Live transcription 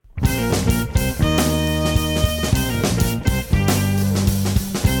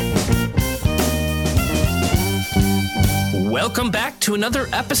Welcome back to another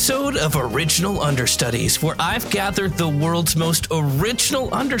episode of Original Understudies, where I've gathered the world's most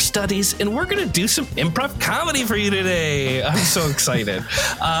original understudies, and we're going to do some improv comedy for you today. I'm so excited.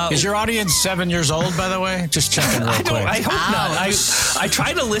 Is your audience 7 years old, by the way? Just checking real quick. I hope not. I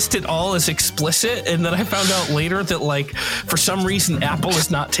tried to list it all as explicit, and then I found out later that, like, for some reason, Apple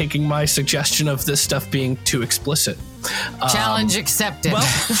is not taking my suggestion of this stuff being too explicit. Challenge accepted. Well,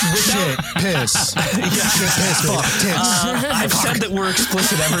 Shit, piss. Piss, fuck, tits. I've said that we're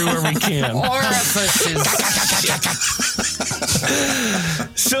explicit everywhere we can. Orifices.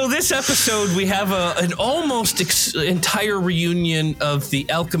 So this episode, we have an almost entire reunion of the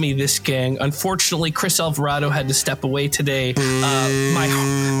Alchemy This Gang. Unfortunately, Chris Alvarado had to step away today.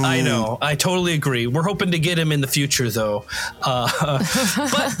 I know. I totally agree. We're hoping to get him in the future, though.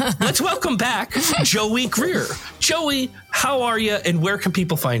 But let's welcome back Joey Greer. Joey, how are you, and where can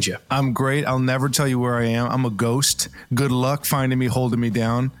people find you? I'm great. I'll never tell you where I am. I'm a ghost. Good luck finding me, holding me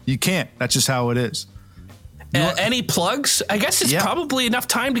down. You can't. That's just how it is. Any plugs? I guess it's probably enough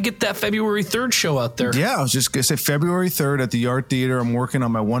time to get that February 3rd show out there. Yeah, I was just going to say February 3rd at the Art Theater. I'm working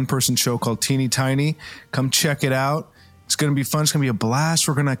on my one-person show called Teeny Tiny. Come check it out. It's going to be fun. It's going to be a blast.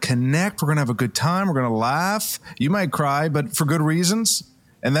 We're going to connect. We're going to have a good time. We're going to laugh. You might cry, but for good reasons.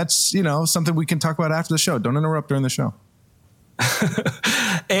 And that's, something we can talk about after the show. Don't interrupt during the show.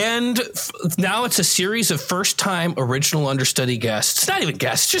 And now it's a series of first-time original understudy guests. It's not even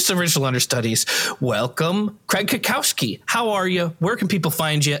guests, just original understudies. Welcome, Craig Kukowski. How are you? Where can people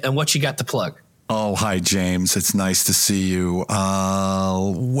find you? And what you got to plug? Oh, hi, James. It's nice to see you.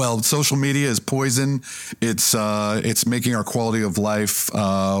 Well, social media is poison. It's making our quality of life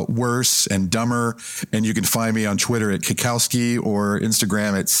worse and dumber. And you can find me on Twitter at Kukowski or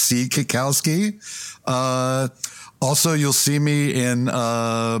Instagram at ckukowski. Also, you'll see me in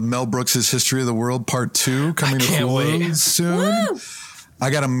Mel Brooks' History of the World Part 2 coming to Hulu soon. Woo! I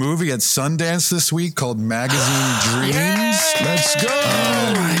got a movie at Sundance this week called Magazine Dreams. Yay! Let's go!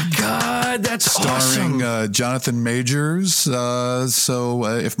 Oh my God, that's starring awesome. Jonathan Majors. So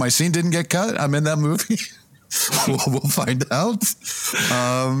if my scene didn't get cut, I'm in that movie. we'll find out.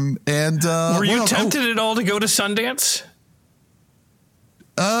 Were you tempted at all to go to Sundance?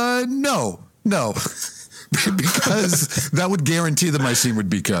 No. Because that would guarantee that my scene would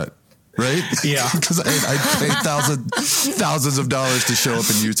be cut, right? Yeah. Because I paid thousands of dollars to show up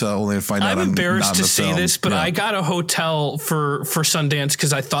in Utah only to find out I'm embarrassed to say film. this, but I got a hotel for Sundance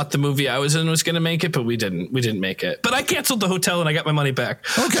because I thought the movie I was in was going to make it, but we didn't make it. But I canceled the hotel and I got my money back.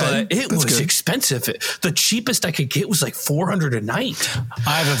 Okay. But it was good. Expensive. The cheapest I could get was like $400 a night.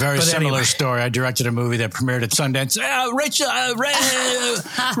 I have a very similar story. I directed a movie that premiered at Sundance. Rachel,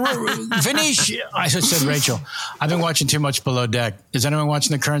 Vinish. I said Rachel. I've been watching too much Below Deck. Is anyone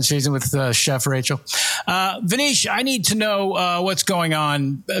watching the current season with Chef Rachel? Vinish, I need to know what's going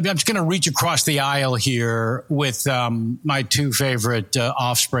on. I'm just going to reach across the aisle here with my two favorite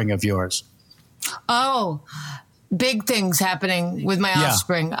offspring of yours. Oh, big things happening with my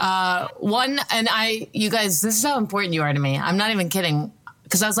offspring. One, and you guys, this is how important you are to me. I'm not even kidding.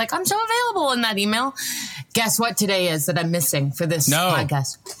 Because I was like, I'm so available in that email. Guess what today is that I'm missing for this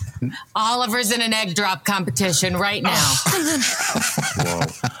podcast? Oliver's in an egg drop competition right now. Whoa.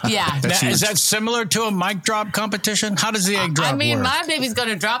 Yeah. Is that similar to a mic drop competition? How does the egg drop work? My baby's going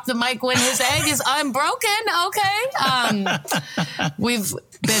to drop the mic when his egg is unbroken. Okay. We've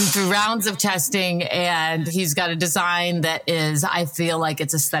been through rounds of testing, and he's got a design that is, I feel like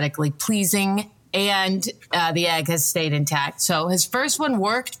it's aesthetically pleasing. And the egg has stayed intact. So his first one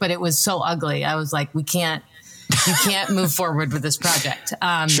worked, but it was so ugly. I was like, you can't move forward with this project.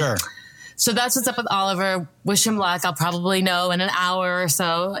 Sure. So that's what's up with Oliver. Wish him luck. I'll probably know in an hour or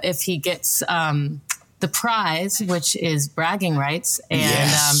so if he gets the prize, which is bragging rights.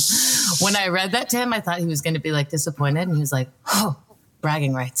 And when I read that to him, I thought he was going to be like disappointed. And he was like, oh,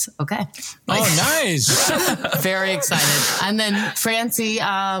 bragging rights. Okay. Nice. Very excited. And then Francie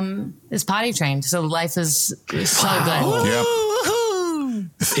is potty trained. So life is so good. Yep.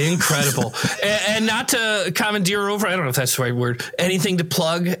 Incredible. And not to commandeer over, I don't know if that's the right word, anything to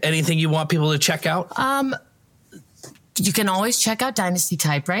plug, anything you want people to check out? You can always check out Dynasty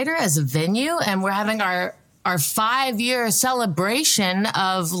Typewriter as a venue. And we're having our 5-year celebration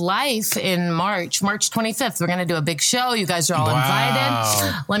of life in March 25th. We're going to do a big show. You guys are all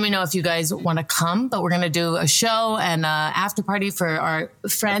invited. Let me know if you guys want to come, but we're going to do a show and after party for our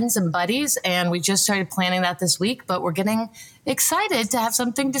friends and buddies. And we just started planning that this week, but we're getting excited to have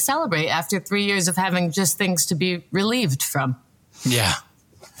something to celebrate after 3 years of having just things to be relieved from. Yeah.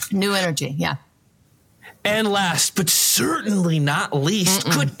 New energy. Yeah. And last, but certainly not least,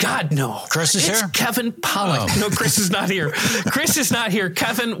 good God, no. Chris is it's here? Kevin Pollak. Oh. No, Chris is not here. Chris is not here.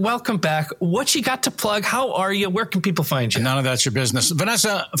 Kevin, welcome back. What you got to plug? How are you? Where can people find you? None of that's your business.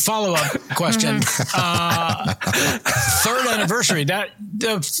 Vanessa, follow-up question. Third anniversary.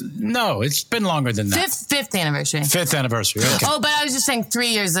 No, it's been longer than that. Fifth anniversary. Fifth anniversary. Okay. Oh, but I was just saying 3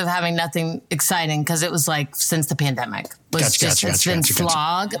 years of having nothing exciting because it was like since the pandemic. It's been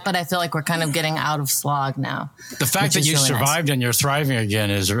slog, but I feel like we're kind of getting out of slog now. The fact that you really survived and you're thriving again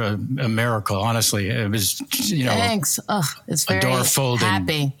is a miracle, honestly. It was, Thanks. Oh, it's very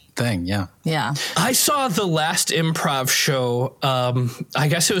happy thing. Yeah. Yeah. I saw the last improv show. I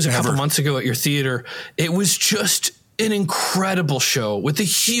guess it was a couple months ago at your theater. It was just an incredible show with a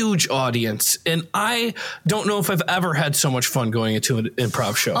huge audience. And I don't know if I've ever had so much fun going into an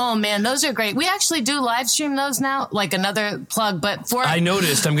improv show. Oh man, those are great. We actually do live stream those now, like another plug, but I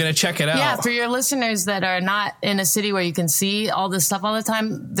noticed, I'm going to check it out. Yeah. For your listeners that are not in a city where you can see all this stuff all the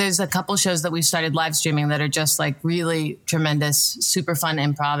time, there's a couple shows that we've started live streaming that are just like really tremendous, super fun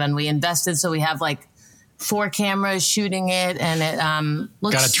improv. And we invested. So we have like 4 cameras shooting it, and it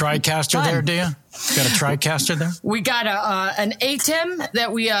looks got a TriCaster fun. there, do you? Got a TriCaster there? We got an ATEM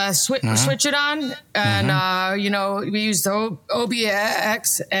that we switch it on, and we use the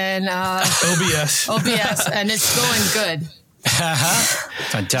OBX and OBS, and it's going good.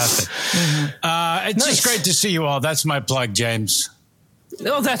 Fantastic. It's just great to see you all. That's my plug, James.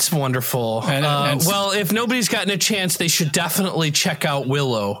 Oh, that's wonderful. Well, if nobody's gotten a chance, they should definitely check out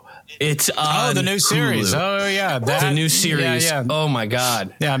Willow. It's on the new series. Hulu. Oh, yeah. The new series. Yeah. Oh, my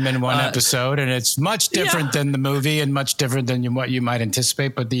God. Yeah, I'm in one episode, and it's much different than the movie and much different than what you might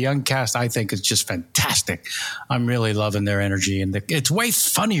anticipate. But the young cast, I think, is just fantastic. I'm really loving their energy, and it's way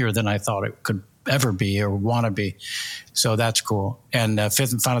funnier than I thought it could ever be or want to be. So that's cool. And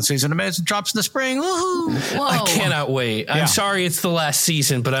 5th and final season of it drops in the spring. Woohoo! Whoa. I cannot wait. I'm sorry it's the last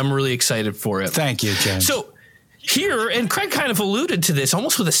season, but I'm really excited for it. Thank you, James. So here, and Craig kind of alluded to this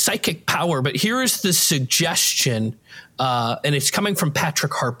almost with a psychic power, but here is the suggestion, and it's coming from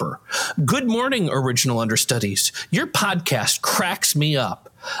Patrick Harper. Good morning, Original Understudies. Your podcast cracks me up.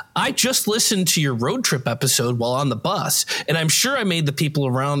 I just listened to your road trip episode while on the bus, and I'm sure I made the people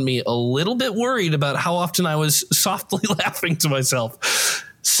around me a little bit worried about how often I was softly laughing to myself.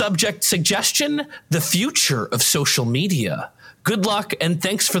 Subject suggestion, the future of social media. Good luck, and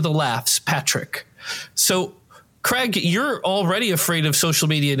thanks for the laughs, Patrick. So, Craig, you're already afraid of social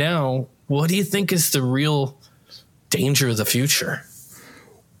media now. What do you think is the real danger of the future?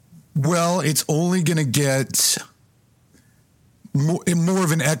 Well, it's only going to get more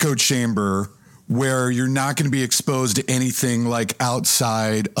of an echo chamber where you're not going to be exposed to anything like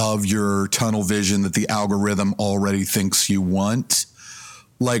outside of your tunnel vision that the algorithm already thinks you want.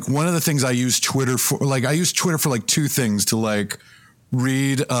 Like one of the things I use Twitter for, like 2 things to like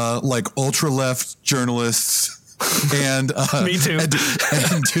read like ultra left journalists and me too,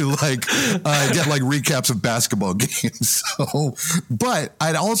 and to like get like recaps of basketball games. So, but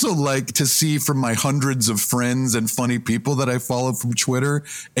I'd also like to see from my hundreds of friends and funny people that I follow from Twitter,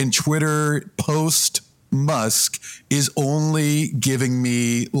 and Twitter post Musk is only giving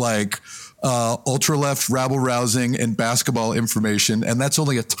me like ultra left, rabble rousing, and basketball information, and that's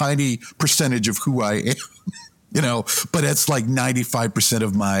only a tiny percentage of who I am. But it's like 95%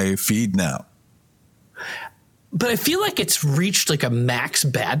 of my feed now. But I feel like it's reached like a max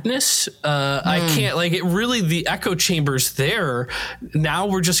badness. I can't the echo chamber's there. Now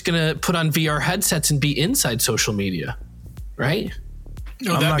we're just going to put on VR headsets and be inside social media. Right?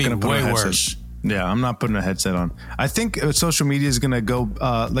 No, that'd be way worse. Yeah, I'm not putting a headset on. I think social media is going to go,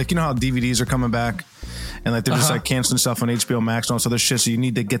 how DVDs are coming back and like they're just like canceling stuff on HBO Max and all this other shit. So you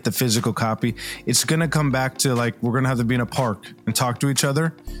need to get the physical copy. It's going to come back to like, we're going to have to be in a park and talk to each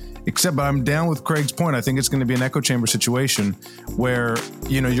other. Except, but I'm down with Craig's point. I think it's going to be an echo chamber situation where,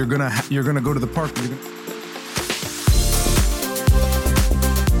 you're going to go to the park.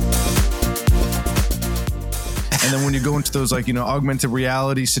 And then when you go into those augmented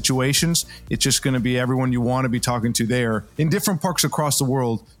reality situations, it's just going to be everyone you want to be talking to there in different parks across the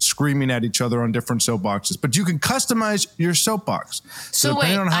world, screaming at each other on different soapboxes. But you can customize your soapbox. So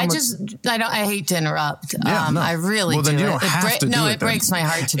wait, I hate to interrupt. I really do. Well, then you don't have to do it. No, it breaks my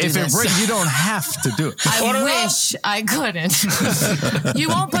heart to do this. If it breaks, you don't have to do it. I wish I couldn't. You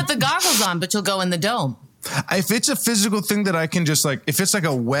won't put the goggles on, but you'll go in the dome. If it's a physical thing that I can just if it's like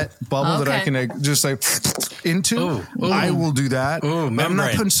a wet bubble that I can just into, I will do that. I'm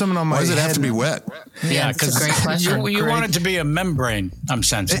not putting something on my head. Why does it have to be wet? Yeah, because great question. You want it to be a membrane, I'm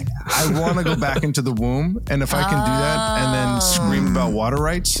sensing. I want to go back into the womb, and if I can do that and then scream about water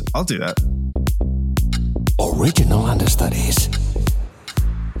rights, I'll do that. Original Understudies.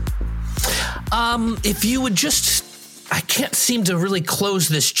 If you would just, I can't seem to really close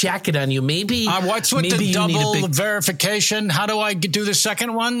this jacket on you. Maybe. What's with maybe the you need a double big- verification? How do I do the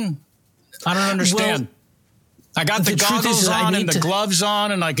second one? I don't understand. I got the the truth goggles is I on need and the to- gloves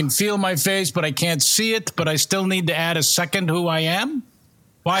on, and I can feel my face, but I can't see it. But I still need to add a second who I am.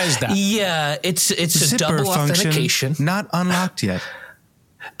 Why is that? Yeah, it's a Zipper double function authentication. not unlocked yet.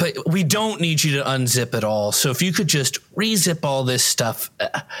 But we don't need you to unzip it all. So if you could just rezip all this stuff.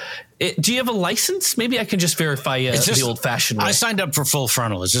 Do you have a license? Maybe I can just verify you the old-fashioned way. I signed up for full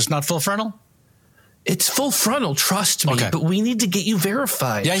frontal. Is this not full frontal? It's full frontal, trust me. Okay. But we need to get you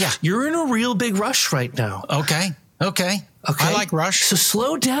verified. Yeah. You're in a real big rush right now. Okay. I like rush. So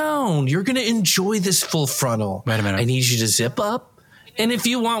slow down. You're going to enjoy this full frontal. Wait a minute. I need you to zip up. And if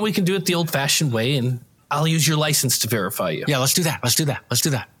you want, we can do it the old-fashioned way, and I'll use your license to verify you. Yeah, let's do that.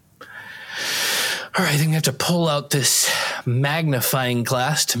 All right, I'm going to have to pull out this magnifying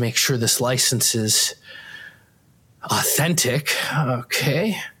glass to make sure this license is authentic.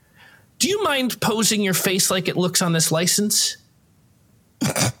 Okay. Do you mind posing your face like it looks on this license?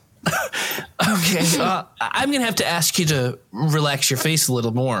 Okay. I'm going to have to ask you to relax your face a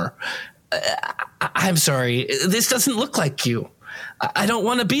little more. I'm sorry. This doesn't look like you. I don't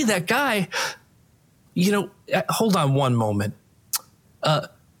want to be that guy. Hold on one moment.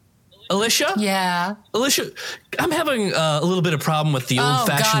 Alicia? Yeah. Alicia, I'm having a little bit of problem with the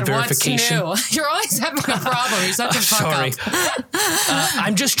old-fashioned verification. What's new? You're always having a problem. You're such a fuck Sorry. up.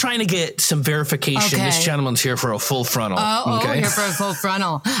 I'm just trying to get some verification. Okay. This gentleman's here for a full frontal. Here for a full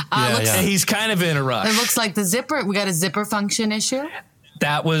frontal. He's kind of in a rush. It looks like the zipper. We got a zipper function issue.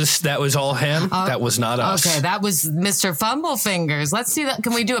 That was all him. That was not us. Okay, that was Mr. Fumblefingers. Let's see that.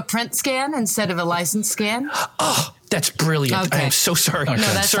 Can we do a print scan instead of a license scan? Oh, that's brilliant. Okay. I am so sorry. No,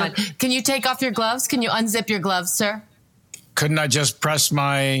 that's Sir, fine. Can you take off your gloves? Can you unzip your gloves, sir? Couldn't I just press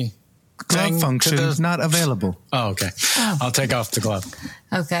my Glove thing function to the... not available. Oh, okay. I'll take off the glove.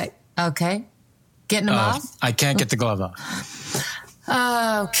 Okay. Getting them off? I can't get the glove off.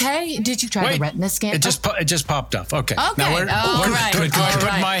 Okay. Did you try the retina scan? It just popped up. Okay. Okay. Now All right. Could I All put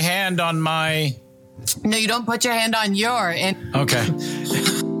right. my hand on my... No, you don't put your hand on your... Okay.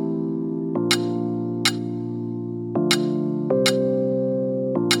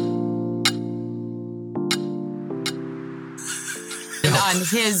 on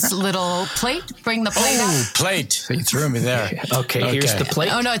his little plate. Bring the plate up. Plate. You threw me there. Okay, here's the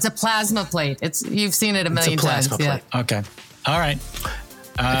plate. Oh no, it's a plasma plate. You've seen it a million times. plasma plate. Yeah. Okay. All right.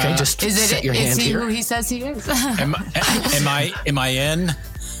 Okay, just set your hand is he here. who he says he is? Am I in?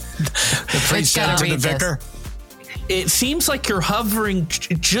 The priest said to the vicar. It seems like you're hovering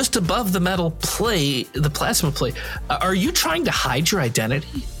just above the metal plate, the plasma plate. Are you trying to hide your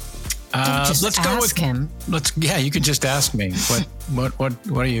identity? Just let's ask go with him. Yeah, you can just ask me. What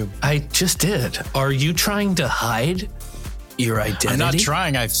are you? I just did. Are you trying to hide your identity? I'm not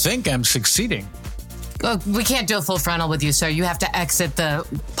trying. I think I'm succeeding. Look, we can't do a full frontal with you, sir. You have to exit the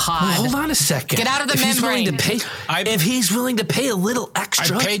pod. Well, hold on a second. Get out of the membrane. If he's willing to pay a little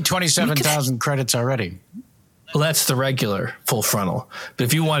extra, I paid 27,000 credits already. Well, that's the regular full frontal. But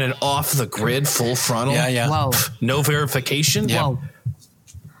if you want an off the grid full frontal, Whoa. No verification, Whoa.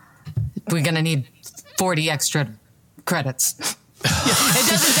 We're gonna need 40 extra credits. It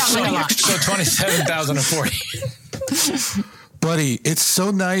doesn't sound like a lot. So 27,040. Buddy, it's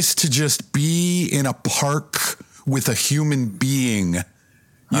so nice to just be in a park with a human being.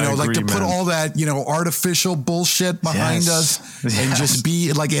 You know, like to put all that, artificial bullshit behind us and just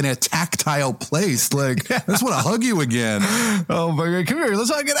be like in a tactile place. Like, I just want to hug you again. Oh my God, come here, let's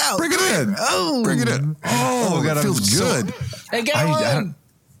hug it out. Bring it in. Bring it in. Oh, God, it feels good. Hey, get a room.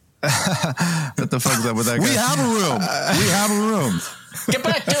 What the fuck's up with that guy? We have a room. We have a room. Get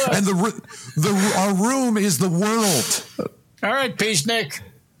back to it. And our room is the world. All right, Peachnik.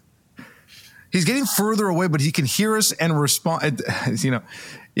 He's getting further away, but he can hear us and respond.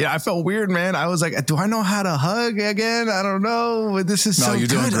 Yeah, I felt weird, man. I was like, do I know how to hug again? I don't know. But this is so you're good.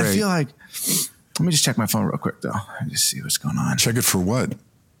 doing great. I feel like, let me just check my phone real quick, though. Let me just see what's going on. Check it for what?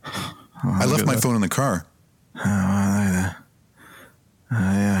 I left my phone in the car.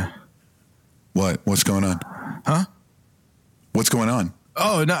 Yeah. What? What's going on? Huh? What's going on?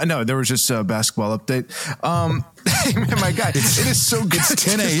 Oh, no. There was just a basketball update. Hey, man, my guy, it is so good. It's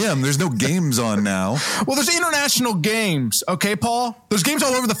 10 a.m. There's no games on now. Well, there's international games. Okay, Paul? There's games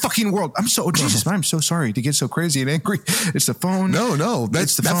all over the fucking world. Jesus, man, I'm so sorry to get so crazy and angry. It's the phone. No. That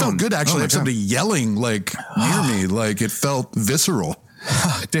felt good, actually. I had God. somebody yelling, like, near me. Like, it felt visceral.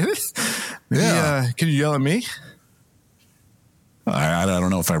 Did it? Yeah. Can you yell at me? I don't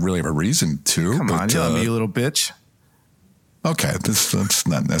know if I really have a reason to. Come on, yell at me, you little bitch. Okay, that's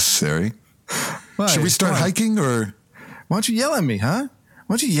not necessary. Why? Should we start hiking or? Why don't you yell at me, huh?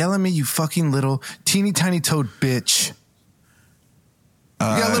 Why don't you yell at me, you fucking little teeny tiny toed bitch? You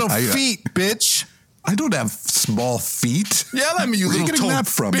got little feet, bitch. I don't have small feet. Yell at me, you Where little are you getting toad that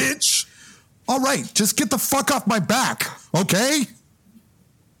from? bitch. All right, just get the fuck off my back, okay?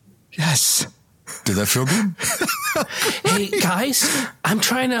 Yes. Did that feel good? Hey guys, I'm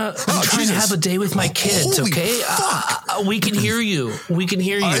trying to have a day with my kids. Holy Okay, we can hear you. We can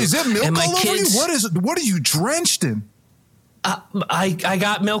hear you. Is that milk And my all over you? kids- What are you drenched in? I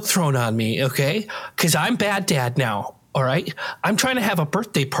got milk thrown on me. Okay, because I'm bad dad now. All right, I'm trying to have a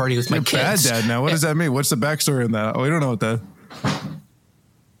birthday party with my You're kids. bad dad now. What does that mean? What's the backstory on that? Oh, we don't know what that.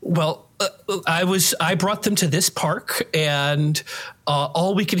 Well, I brought them to this park, and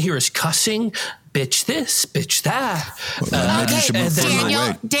all we can hear is cussing. Bitch this, bitch that. Maybe you should move further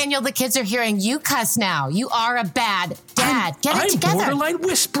away. Daniel, the kids are hearing you cuss now. You are a bad dad. Get it I'm together. borderline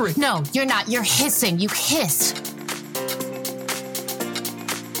whispering. No, you're not. You're hissing. You hiss.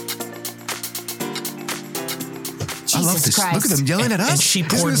 I love Jesus this. Christ. Look at them yelling at us. And she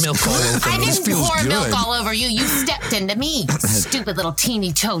poured Isn't this milk all good? over I me. didn't feels pour good. milk all over you. You stepped into me. Stupid little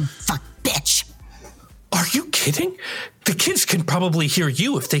teeny toad fuck bitch. Are you kidding? The kids can probably hear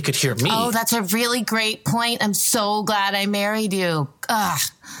you if they could hear me. Oh, that's a really great point. I'm so glad I married you. Ugh.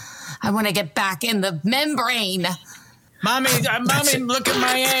 I want to get back in the membrane. Mommy, look at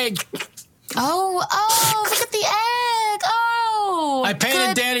my egg. Oh, look at the egg. Oh, I painted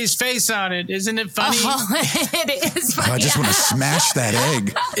good. Daddy's face on it. Isn't it funny? Oh, it is funny. I just want to smash that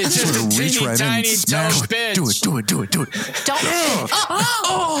egg. It's just wanna a teeny tiny toast bitch. Do it. Don't.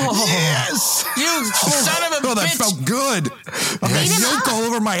 Yes! You son of a Oh, that bitch. felt good. I Beat him got yolk up. all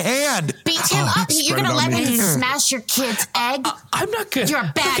over my hand. Beat him up. You're spread it gonna on let me. him smash your kid's egg? I'm not good. You're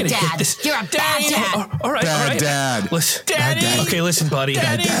a bad dad. You're a bad dad. All right, Bad all right. dad. Listen, Daddy. Okay, listen, buddy.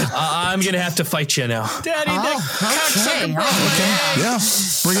 Daddy. I'm gonna have to fight you now. Daddy, that cocksucker Okay. broke my egg. Yeah,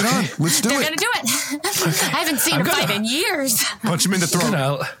 bring it on. Let's do They're it. gonna do it. I haven't seen her fight in years. Punch him in the throat.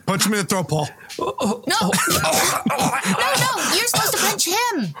 No. Punch him in the throat, Paul. No. No, you're supposed to punch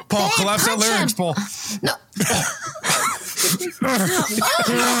him. Paul, Babe, collapse that punch him. larynx, Paul. No.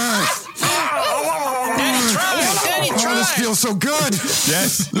 Daddy, Oh, try. this feels so good.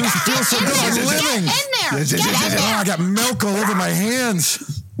 Yes. This feels so good. I'm living. Get in there. Yes, Get in Oh, I there. got milk all over my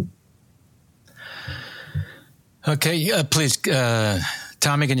hands. Okay, please,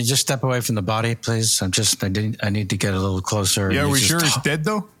 Tommy, can you just step away from the body, please? I need to get a little closer. Yeah, are You we just- sure he's dead,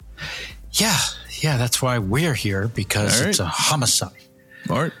 though? Yeah, that's why we're here, because All right. it's a homicide.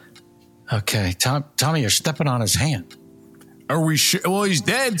 All right. Okay, Tommy, you're stepping on his hand. Are we sure? Well, he's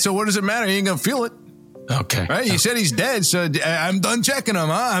dead, so what does it matter? He ain't going to feel it. Okay. Right? You said he's dead, so I'm done checking him,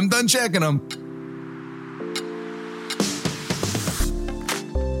 huh? I'm done checking him.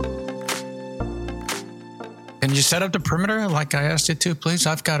 Can you set up the perimeter like I asked you to, please?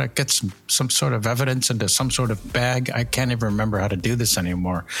 I've got to get some sort of evidence into some sort of bag. I can't even remember how to do this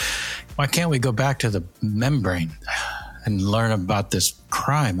anymore. Why can't we go back to the membrane and learn about this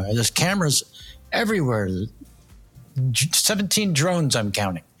crime? There's cameras everywhere. 17 drones I'm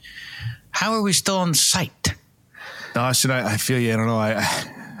counting. How are we still on site? Dawson, I feel you. I don't know.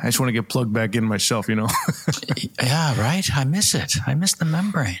 I just want to get plugged back in myself, you know? Yeah, right? I miss it. I miss the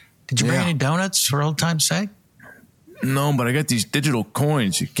membrane. Did you bring Yeah. any donuts for old time's sake? No, but I got these digital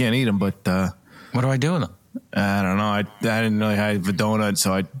coins. You can't eat them, but What do I do with them? I don't know. I didn't really have a donut,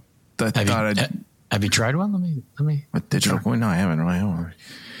 so I thought Have you tried one? Let me. a digital coin? No, I haven't. Really.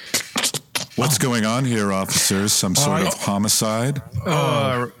 What's going on here, officers? Some sort of homicide?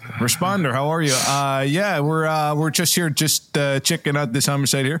 Responder, how are you? Yeah, we're just here, checking out this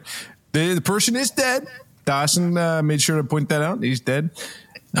homicide here. The person is dead. Dawson made sure to point that out. He's dead.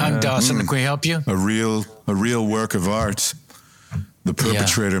 I'm Dawson. Can we help you? A real work of art. The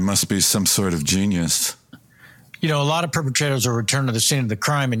perpetrator must be some sort of genius. You know, a lot of perpetrators will return to the scene of the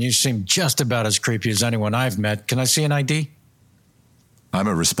crime, and you seem just about as creepy as anyone I've met. Can I see an ID? I'm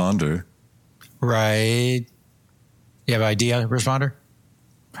a responder. Right. You have ID, responder?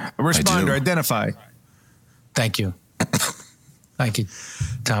 A responder, do. identify. Thank you. Thank you,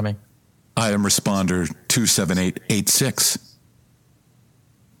 Tommy. I am responder 27886.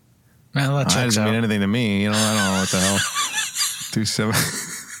 Well, that That checks doesn't mean out. anything to me. You know, I don't know what the hell. 27.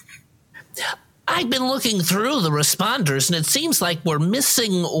 I've been looking through the responders, and it seems like we're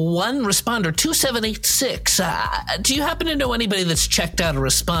missing one responder, 2786. Do you happen to know anybody that's checked out a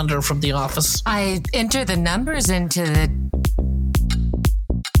responder from the office? I enter the numbers into the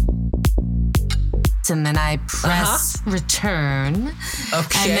and then I press return.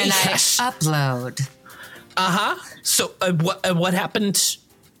 Okay. And then yes. I upload. So what happened?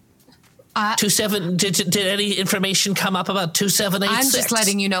 27. Did any information come up about 2786? I'm just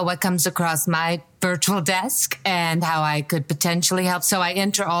letting you know what comes across my virtual desk and how I could potentially help. So I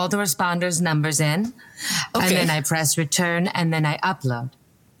enter all the responders' numbers in, and then I press return, and then I upload.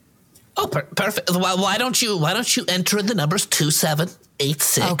 Oh, perfect. Well, why don't you enter the numbers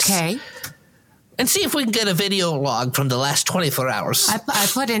 2786? Okay. And see if we can get a video log from the last 24 hours. I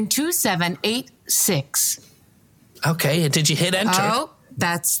put in 2786. Okay, and did you hit enter? Oh,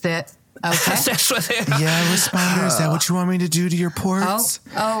 that's the... Okay. That's what Yeah, responder. Is that what you want me to do to your ports?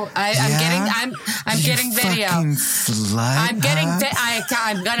 I'm getting video. Fucking flight, I'm getting.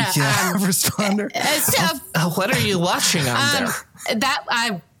 I'm gonna. Responder. what are you watching on there?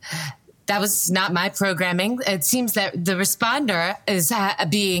 That was not my programming. It seems that the responder is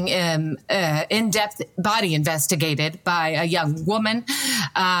being in-depth body investigated by a young woman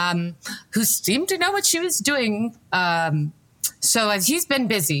who seemed to know what she was doing. So he's been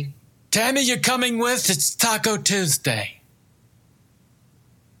busy. Tammy, you're coming with? It's Taco Tuesday.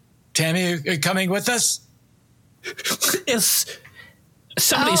 Tammy, you're coming with us?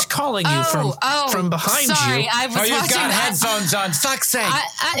 Somebody's calling you from behind sorry, you. I was You've watching got headphones on. Fuck's sake.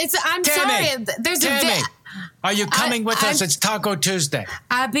 I'm Tammy, sorry. There's Tammy, are you coming with us? It's Taco Tuesday.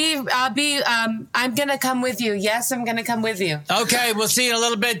 I'm gonna come with you. Yes, I'm gonna come with you. Okay, we'll see you in a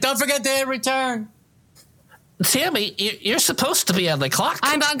little bit. Don't forget to hit return. Tammy, you're supposed to be on the clock.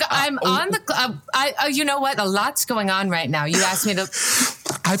 I'm on the. You know what? A lot's going on right now. You asked me to.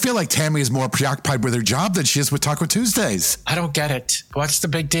 I feel like Tammy is more preoccupied with her job than she is with Taco Tuesdays. I don't get it. What's the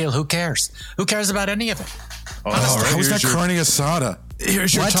big deal? Who cares? Who cares about any of it? How is that carne asada?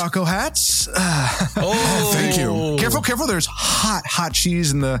 Here's your taco hats. Thank you. Careful. There's hot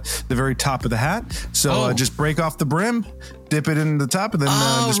cheese in the very top of the hat. So just break off the brim, dip it in the top, and then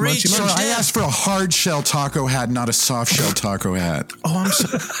just munch. So I asked for a hard shell taco hat, not a soft shell taco hat. Oh, I'm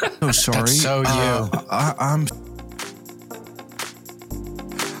so sorry. That's so you.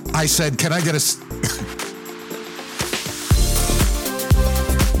 I said, can I get a...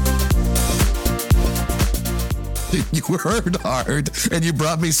 You heard hard and you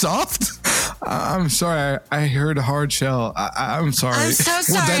brought me soft? I'm sorry. I heard hard shell. I'm sorry. I'm so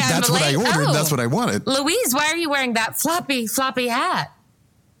sorry. Well, that's what I ordered. Oh. That's what I wanted. Louise, why are you wearing that floppy hat?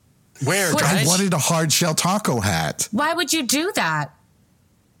 Where? I wanted a hard shell taco hat. Why would you do that?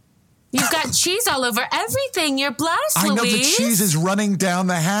 You've got cheese all over everything. You're blessed, I know Louise. the cheese is running down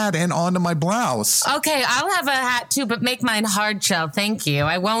the hat and onto my blouse. Okay, I'll have a hat too, but make mine hard shell. Thank you.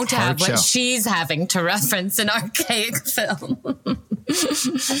 I won't have what she's having to reference an archaic film.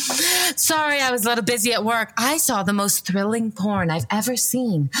 Sorry, I was a little busy at work. I saw the most thrilling porn I've ever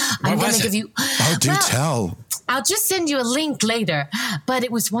seen. I'm going to give you... Oh, do tell. I'll just send you a link later. But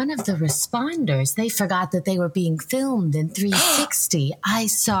it was one of the responders. They forgot that they were being filmed in 360. I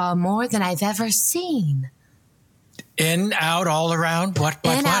saw more than I've ever seen. In, out, all around? What?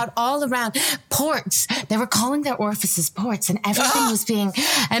 Out, all around. Ports. They were calling their orifices ports, and everything was being...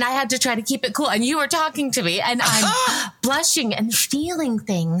 And I had to try to keep it cool. And you were talking to me, and I'm blushing and feeling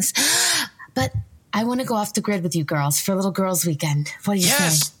things. But I want to go off the grid with you girls for a little girls' weekend. What do you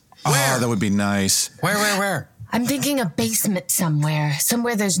think? Where? Oh, that would be nice. Where? I'm thinking a basement somewhere.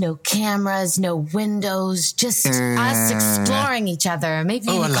 Somewhere there's no cameras, no windows, just us exploring each other. Maybe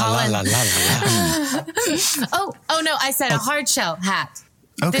call it... Oh, no, I said a hard shell hat.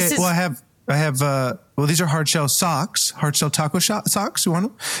 Okay, well, I have, these are hard shell socks. Hard shell taco socks. You want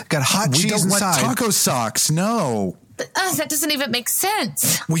them? Got hot cheese inside. We don't want taco socks, no. That doesn't even make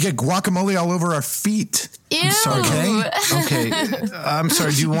sense. We get guacamole all over our feet. Ew. I'm sorry, Okay. I'm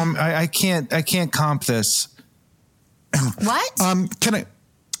sorry. Do you want? I can't comp this. What? Can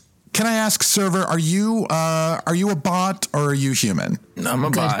I ask, server? Are you a bot or are you human? I'm a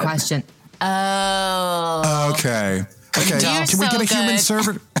bot. Good question. Oh. Okay. Can we get a human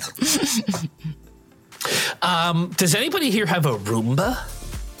server? Does anybody here have a Roomba?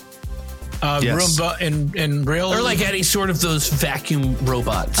 Yes. Roomba in real... Or like any sort of those vacuum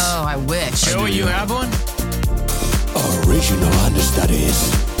robots? Oh, I wish. Joey, you have one? Original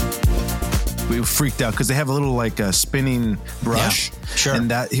Understudies. We were freaked out because they have a little like spinning brush. Yeah, sure.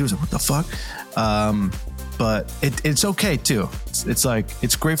 And that he was like, "What the fuck?" But it's okay too. It's like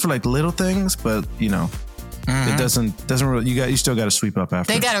it's great for like little things, but it doesn't really. You still got to sweep up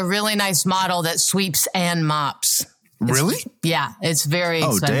after. They got a really nice model that sweeps and mops. Really? Yeah, it's very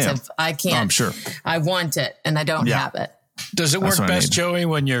expensive. Damn. I can't. I'm sure. I want it, and I don't have it. Does it work what I best, need. Joey,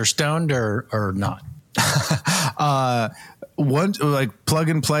 when you're stoned or not? One, like plug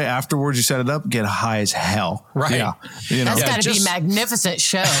and play afterwards, you set it up, get high as hell. Right. Yeah. You know, That's got to be just- a magnificent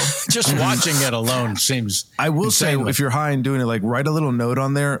show. Just watching it alone seems. I will say, insanely- if you're high and doing it, like write a little note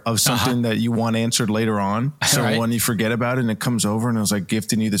on there of something that you want answered later on. So Right. when you forget about it and it comes over and it was like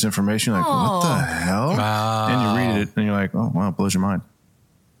gifting you this information, you're like, what the hell? And you read it and you're like, oh, wow, it blows your mind.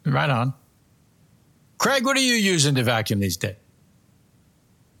 Right on. Craig, what are you using to vacuum these days?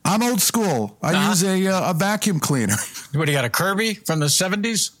 I'm old school. I use a vacuum cleaner. What do you got, a Kirby from the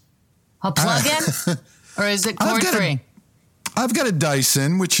 70s? A plug-in? Or is it I've got cord-free? I've got a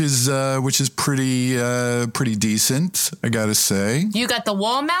Dyson, which is pretty decent, I gotta say. You got the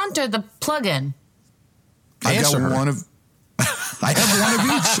wall mount or the plug-in? I Answer got her. one of. I have one of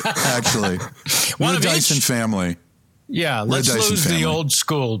each, actually. One We're of a Dyson each? family. Yeah, We're let's a Dyson lose family. the old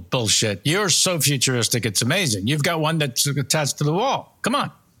school bullshit. You're so futuristic, it's amazing. You've got one that's attached to the wall. Come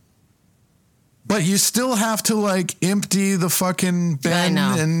on. But you still have to like empty the fucking bin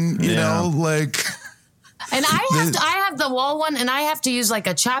know. and you Yeah. know like And I have the wall one, and I have to use like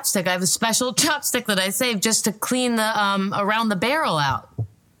a chopstick. I have a special chopstick that I save just to clean the around the barrel out.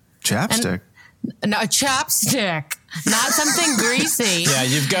 Chapstick. No, a chopstick, not something greasy. Yeah,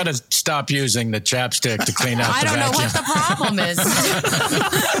 you've got to stop using the chapstick to clean out I the don't know vacuum. what the problem is.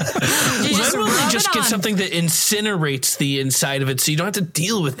 You Why don't we rub just it get on. something that incinerates the inside of it so you don't have to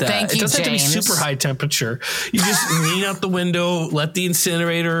deal with that? Thank it you, doesn't have to James. be super high temperature. You just lean out the window, let the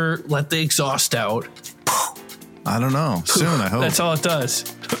incinerator, let the exhaust out. I don't know. Soon, I hope. That's all it does.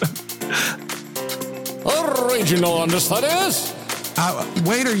 Original Understudies.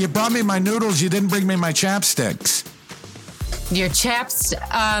 waiter, you brought me my noodles. You didn't bring me my chapsticks. Your chaps.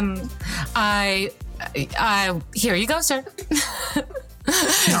 Here you go, sir.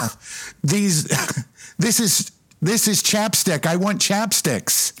 No, this is chapstick. I want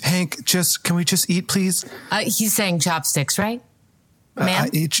chapsticks. Hank, can we just eat, please? He's saying chopsticks, right, ma'am?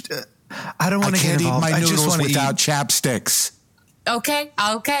 I don't I want to get can't eat involved. my I just noodles want to without eat. chapsticks. Okay.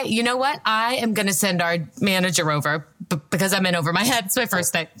 You know what? I am going to send our manager over because I'm in over my head. It's my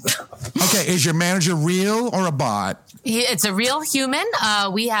first day. Okay, is your manager real or a bot? It's a real human.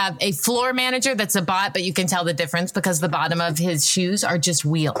 We have a floor manager that's a bot, but you can tell the difference because the bottom of his shoes are just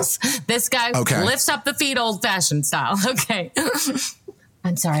wheels. This guy Okay. lifts up the feet old fashioned style. Okay.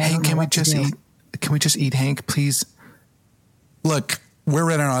 I'm sorry. I don't Hank, know can we what to just do. eat? Can we just eat, Hank, please? Look, we're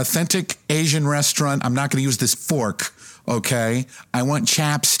at an authentic Asian restaurant. I'm not going to use this fork, okay? I want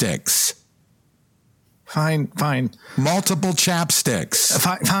chapsticks. Fine. Multiple chapsticks.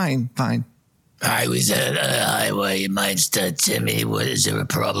 Fine. I was at a highway, Meister Timmy. What is there a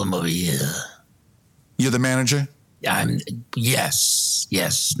problem over here? You're the manager?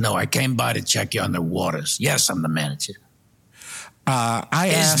 Yes. No, I came by to check you on the waters. Yes, I'm the manager. I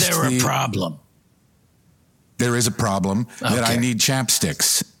Is asked there a problem? There is a problem that I Okay. need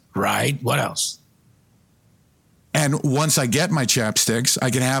chapsticks. Right. What else? And once I get my chapsticks, I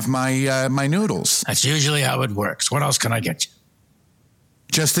can have my noodles. That's usually how it works. What else can I get you?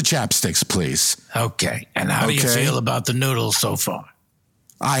 Just the chapsticks, please. Okay. And how do you Okay. feel about the noodles so far?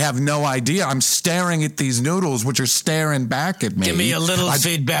 I have no idea. I'm staring at these noodles, which are staring back at me. Give me a little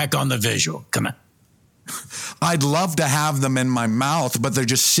feedback on the visual. Come on. I'd love to have them in my mouth, but they're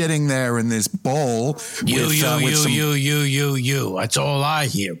just sitting there in this bowl. You. some- That's all I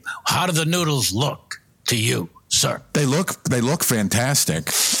hear. How do the noodles look to you, sir? They look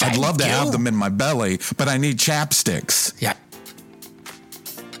fantastic. I'd love to you. have them in my belly, but I need chapsticks. Yeah.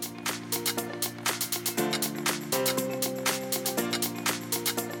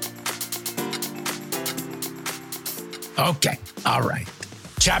 Okay. All right.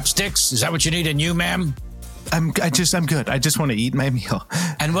 Chapsticks. Is that what you need in you, ma'am? I'm good. I just want to eat my meal.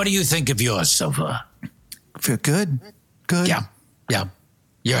 And what do you think of yours so far? Feel good. Yeah.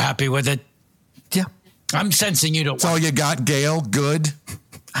 You're happy with it? Yeah. I'm sensing you don't That's all you got, Gail? Good?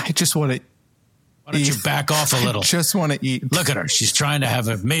 I just want to. Why don't you back off a little? Just want to eat. Look at her. She's trying to have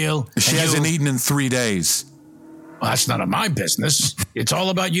a meal. She and hasn't you- eaten in 3 days. Well, that's none of my business. It's all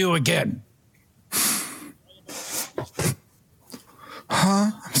about you again.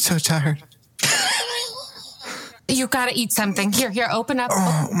 I'm so tired. You got to eat something. Here, open up.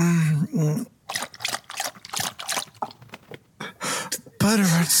 Butter,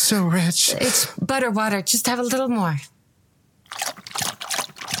 it's so rich. It's butter water. Just have a little more.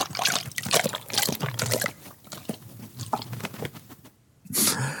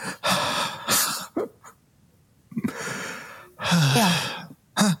 Yeah.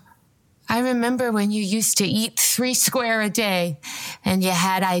 I remember when you used to eat 3 square a day and you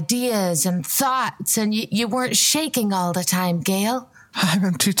had ideas and thoughts and you weren't shaking all the time, Gail.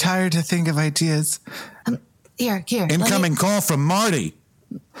 I'm too tired to think of ideas. Here. Incoming call from Marty.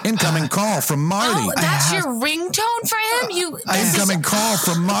 Incoming call from Marty. Oh, that's your ringtone for him? Incoming call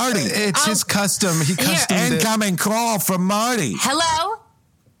from Marty. It's his custom. He customed it. Incoming call from Marty. Hello?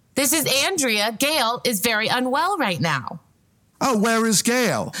 This is Andrea. Gail is very unwell right now. Oh, where is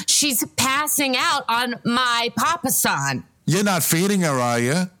Gail? She's passing out on my papasan. You're not feeding her, are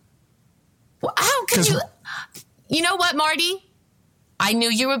you? Well, how can you? You know what, Marty? I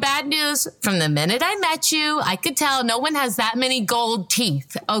knew you were bad news from the minute I met you. I could tell no one has that many gold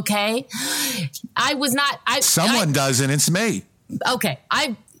teeth, okay? I was not... Someone doesn't. It's me. Okay.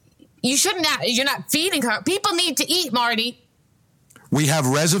 You shouldn't... You're not feeding her. People need to eat, Marty. We have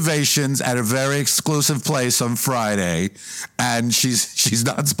reservations at a very exclusive place on Friday, and she's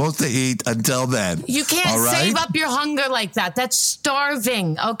not supposed to eat until then. You can't save up your hunger like that. That's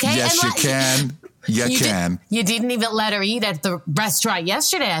starving, okay? Yes, you can. You can. You didn't even let her eat at the restaurant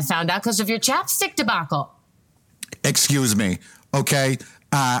yesterday, I found out, because of your chapstick debacle. Excuse me, okay?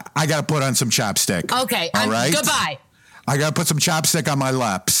 I got to put on some chapstick. Okay, all right? Goodbye. I got to put some chapstick on my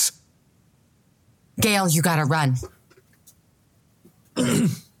lips. Gail, you got to run.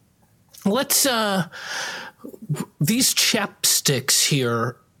 Let's, these chapsticks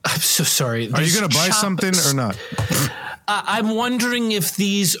here, I'm so sorry. Are you going to buy something or not? I'm wondering if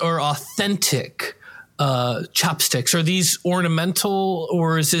these are authentic chopsticks. Are these ornamental,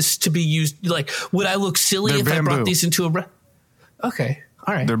 or is this to be used? Like, would I look silly if I brought these into a? Okay,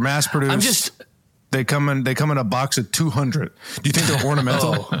 all right. They're mass produced. I'm just. They come in a box of 200. Do you think they're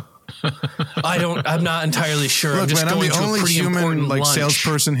ornamental? I'm not entirely sure. Look, I'm just man, I'm going the to a only pretty human lunch.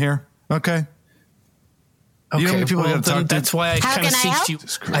 salesperson here. Okay. Okay, you know how many people well, gotta talk to? that's why I kind of seek you.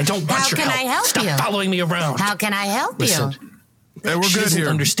 I don't want your help. How can I help Stop you? following me around. How can I help Listen, you? Hey, we're she good doesn't here.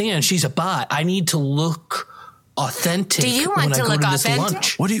 understand. She's a bot. I need to look authentic. Do you want when to I go look to this authentic?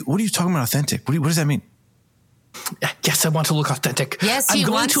 lunch. What are you talking about authentic? What does that mean? Yes, I want to look authentic. Yes, I'm he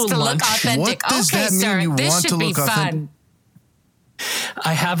going wants to a to lunch. look authentic. What does Okay, that mean, sir, you this want should to be look fun. authentic?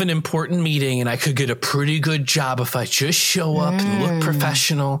 I have an important meeting and I could get a pretty good job if I just show up and look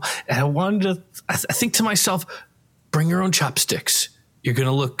professional. And I wanted to, I think to myself, bring your own chopsticks. You're going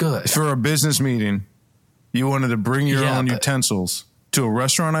to look good. For a business meeting, you wanted to bring your own utensils to a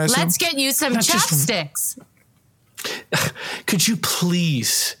restaurant, I assume? Let's get you some Not just- chopsticks. Could you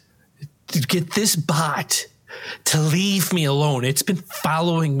please get this bot to leave me alone? It's been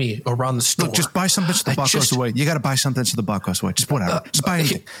following me around the store. Look, just buy something so the bot goes away. You got to buy something so the bot goes away. Just whatever. Just buy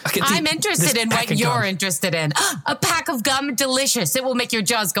anything. I'm interested in what you're interested in. A pack of gum, delicious. It will make your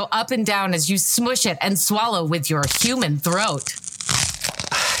jaws go up and down as you smush it and swallow with your human throat.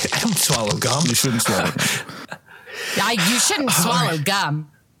 I don't swallow gum. You shouldn't swallow it. You shouldn't swallow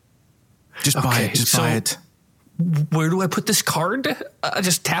gum. Just buy it. Just buy it. Where do I put this card?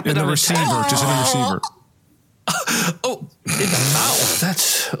 Just tap it In the on receiver. Just in the receiver. Oh, in the mouth.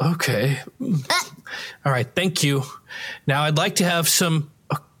 That's okay. All right. Thank you. Now I'd like to have some.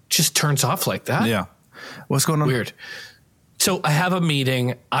 Just turns off like that. Yeah. What's going on? Weird. So I have a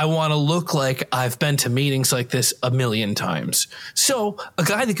meeting. I want to look like I've been to meetings like this a million times. So a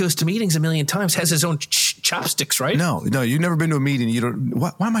guy that goes to meetings a million times has his own chopsticks, right? No, you've never been to a meeting. You don't.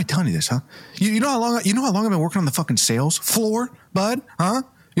 Why am I telling you this, huh? You know how long I've been working on the fucking sales floor, bud? Huh?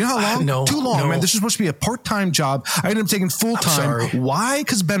 You know how long? No, Too long, no. man. This is supposed to be a part-time job. I ended up taking full-time. sorry. Why?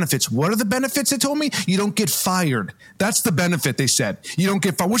 Because benefits. What are the benefits they told me? You don't get fired. That's the benefit they said. You don't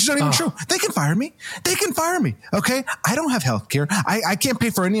get fired, which is not even true. They can fire me. Okay? I don't have health care. I can't pay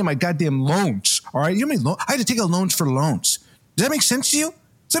for any of my goddamn loans. All right? You know what I mean? I had to take out loans for loans. Does that make sense to you?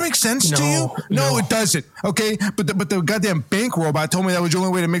 Does that make sense to you? No, it doesn't. Okay, but the goddamn bank robot told me that was the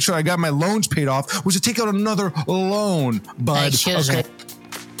only way to make sure I got my loans paid off was to take out another loan, bud. Excuse me.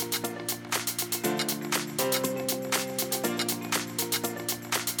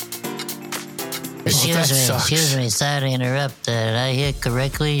 Excuse me, sorry to interrupt. Did I hear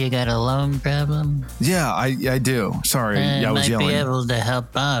correctly? You got a loan problem? Yeah, I do. Sorry, I was might yelling. be able to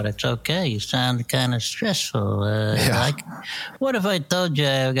help out. It's okay. You sound kind of stressful. Like, what if I told you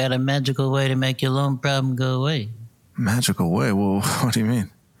I got a magical way to make your loan problem go away? Magical way? Well, what do you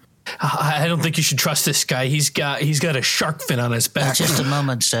mean? I don't think you should trust this guy. He's got a shark fin on his back. Just a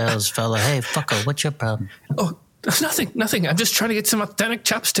moment, sales fella. Hey, fucker, what's your problem? Oh, nothing. I'm just trying to get some authentic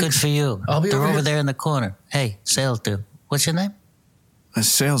chopsticks. Good for you. I'll be They're over over here. there in the corner. Hey, sales dude. What's your name? A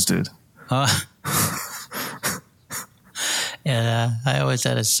sales dude. Yeah, I always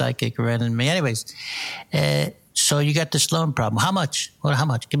had a psychic running me. Anyways, so you got this loan problem. How much? Well, how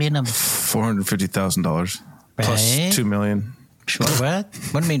much? Give me a number. $450,000 plus Right. $2 million. Sure. What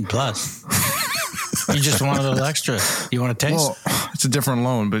do you mean plus? You just want a little extra. You want a taste? Well, it's a different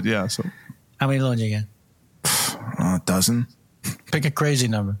loan, but yeah. So How many loans you got? A dozen. Pick a crazy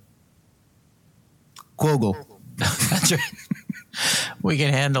number. Quogle. That's right. We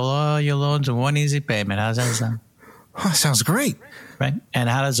can handle all your loans in one easy payment. How's that sound? Oh, sounds great. Right? And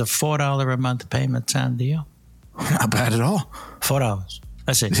how does a $4 a month payment sound to you? Not bad at all. $4.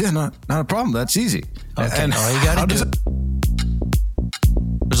 That's it. Yeah, not a problem. That's easy. Okay. And All you got how to does do.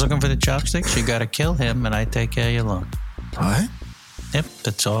 Was looking for the chopsticks. You got to kill him, and I take care of your loan. What? Yep,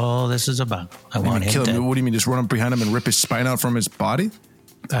 that's all this is about. I want him Kill dead. him. What do you mean? Just run up behind him and rip his spine out from his body?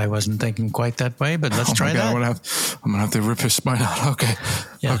 I wasn't thinking quite that way, but let's try that. I'm gonna have to rip his spine out. Okay.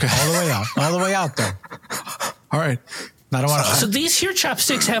 Yeah, Okay. all the way out. All the way out, though. All right. I don't want to. So these here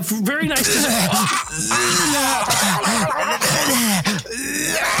chopsticks have very nice.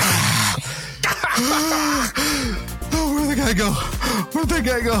 Oh, where'd the guy go? Where'd that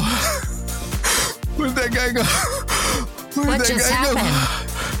guy go? Where'd that guy go? Where'd What that just guy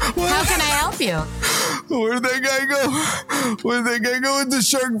happened? go? How can I help you? Where'd that guy go? Where'd that guy go with the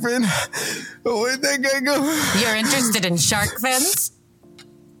shark fin? Where'd that guy go? You're interested in shark fins?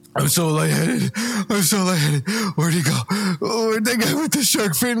 I'm so lightheaded. Where'd he go? Where'd that guy with the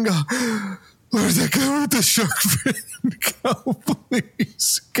shark fin go? Where'd that guy with the shark fin go?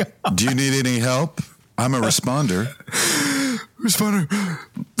 Please, God. Do you need any help? I'm a responder. Responder.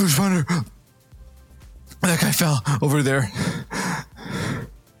 That guy fell over there.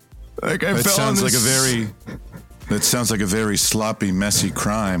 That guy That fell on sounds like this- that sounds like a very sloppy, messy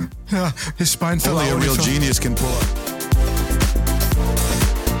crime. Yeah, his spine fell Only out a when he real fell. genius can pull up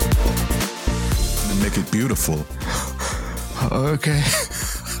and make it beautiful. Okay.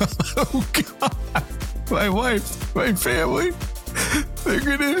 Oh, God. My wife, my family, they're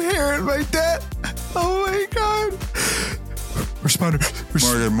going to inherit my debt. Oh, my God. Responder.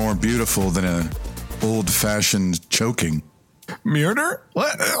 Murder more beautiful than an old-fashioned choking. Murder?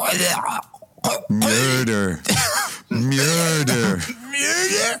 What? Murder.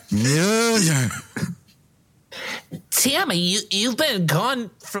 Tammy, you've been gone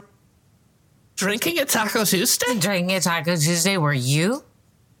from drinking at Taco Tuesday? Drinking at Taco Tuesday, were you?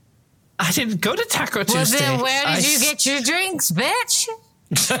 I didn't go to Taco Well, Tuesday. then where did you get your drinks, bitch?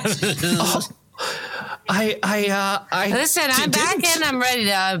 Listen, I'm back in. I'm ready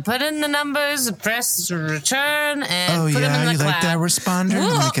to put in the numbers, press return, and Oh, put them in yeah, the you cloud. like that responder?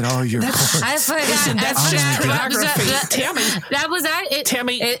 Whoa. Make it all your fault. I forgot. Listen, that's just pornography. Tammy. That was that.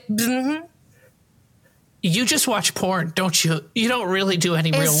 Tammy. Mm-hmm. You just watch porn, don't you? You don't really do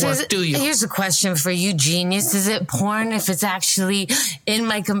any real work, do you? Here's a question for you, genius. Is it porn if it's actually in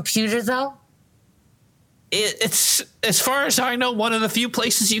my computer, though? It's, as far as I know, one of the few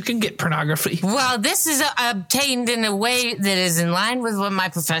places you can get pornography. Well, this is obtained in a way that is in line with what my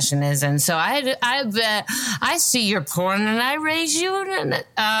profession is, and so I see your porn and I raise you, and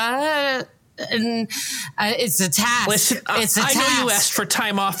it's a task. Listen, it's a I task. know you asked for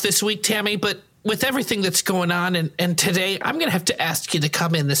time off this week, Tammy, but with everything that's going on and today, I'm going to have to ask you to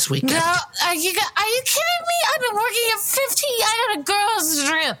come in this weekend. No, are you kidding me? I've been working at 15. I got a girls'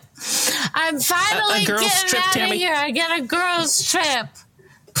 trip. I'm finally A girls' getting trip, out Tammy? of here. I got a girls' trip.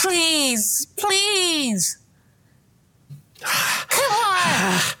 Please. Come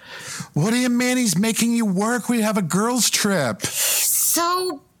on. What do you mean he's making you work? We have a girls' trip.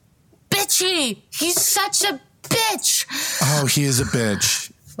 So bitchy. He's such a bitch. Oh, he is a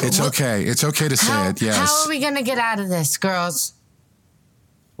bitch. It's okay. It's okay to say it. Yes. How are we going to get out of this, girls?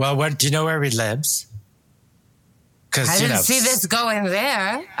 Well, do you know where he lives? Because I didn't see this going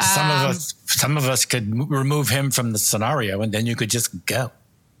there. some of us could remove him from the scenario, and then you could just go.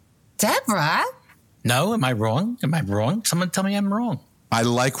 Deborah? No, am I wrong? Someone tell me I'm wrong. I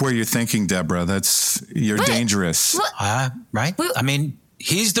like where you're thinking, Deborah. You're dangerous. What? Right? I mean,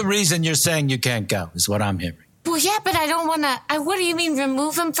 he's the reason you're saying you can't go, is what I'm hearing. Well, yeah, but I don't want to. What do you mean,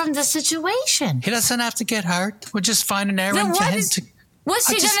 remove him from the situation? He doesn't have to get hurt. We'll just find an Then errand for him what's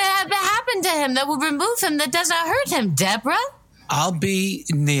going to happen to him that will remove him that doesn't hurt him, Deborah? I'll be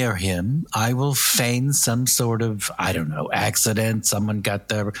near him. I will feign some sort of, I don't know, accident. Someone got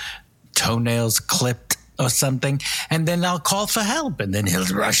their toenails clipped or something. And then I'll call for help. And then he'll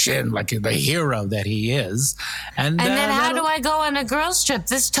rush in like the hero that he is. And then how do I go on a girls' trip?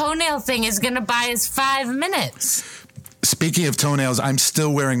 This toenail thing is going to buy us 5 minutes. Speaking of toenails, I'm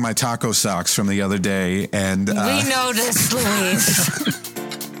still wearing my taco socks from the other day. And We noticed, Louise.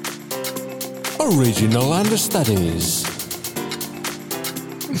 Original Understudies.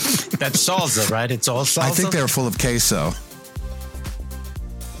 That's salsa, right? It's all salsa? I think they're full of queso.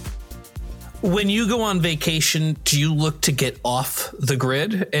 When you go on vacation, do you look to get off the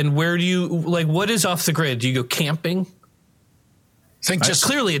grid? And where do you, what is off the grid? Do you go camping? think just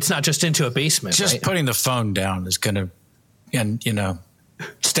Clearly, it's not just into a basement. just right? putting the phone down is going to, and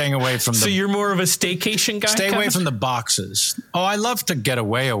staying away from So the. you're more of a staycation guy? Stay away Kevin? from the boxes. Oh, I love to get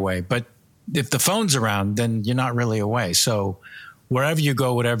away, but if the phone's around, then you're not really away. So wherever you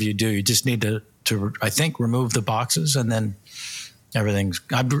go, whatever you do, you just need to I think, remove the boxes, and then everything's.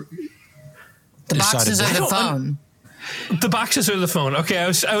 The boxes are the phone. The boxes are the phone. Okay, I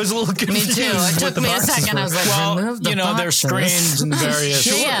was a little Me confused. too. It what took the me a boxes second. I were. was like, remove the boxes. there's screens and various,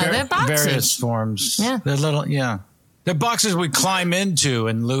 they're boxes. various forms. Yeah. They're little, They're boxes we climb into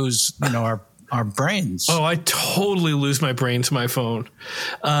and lose, our brains. Oh, I totally lose my brain to my phone.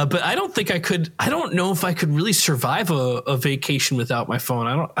 But I don't think I could. I don't know if I could really survive a vacation without my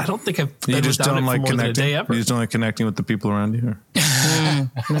phone. I don't think I've been You just without don't it like for more than a connecting. day ever. You just don't like connecting with the people around you.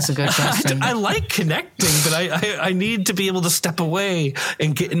 That's a good question. I like connecting, but I need to be able to step away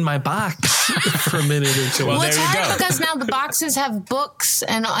and get in my box for a minute or two. Well, it's there you hard go. because now the boxes have books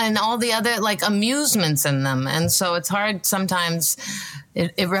and all the other like amusements in them, and so it's hard sometimes.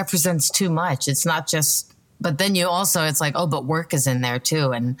 It represents too much. It's not just, but then it's like, oh, but work is in there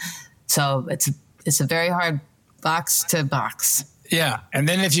too, and so it's a very hard box to box. Yeah, and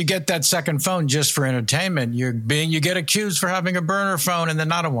then if you get that second phone just for entertainment, you get accused for having a burner phone, and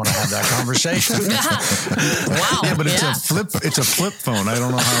then I don't want to have that conversation. Wow. Yeah, but it's a flip. It's a flip phone. I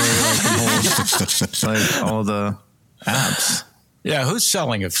don't know how it holds like all the apps. Yeah, who's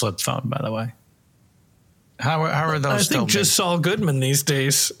selling a flip phone, by the way? How are those I still think just Saul Goodman these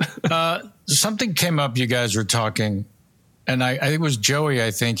days. something came up. You guys were talking, and I think it was Joey.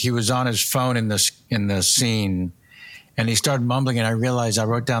 I think he was on his phone in the scene, and he started mumbling. And I realized I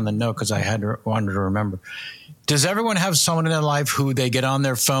wrote down the note because I wanted to remember. Does everyone have someone in their life who they get on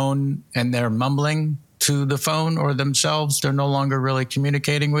their phone and they're mumbling to the phone or themselves? They're no longer really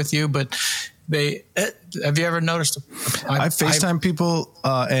communicating with you, but they. Have you ever noticed? I FaceTime people,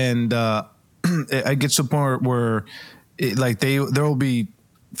 and I get to the point where there will be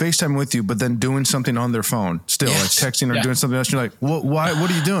FaceTime with you, but then doing something on their phone still, like texting or doing something else. You're like, why?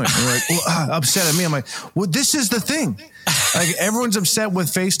 What are you doing? And you're like, upset at me. I'm like, well, this is the thing. Like everyone's upset with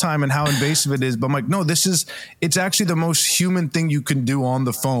FaceTime and how invasive it is, but I'm like, no, it's actually the most human thing you can do on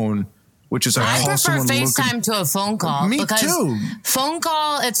the phone, which is I call prefer someone FaceTime to a phone call. Me because too. Phone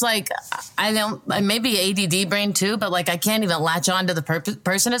call, it's like, maybe ADD brain too, but like I can't even latch on to the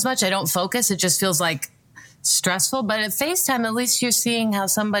person as much. I don't focus. It just feels like stressful. But at FaceTime, at least you're seeing how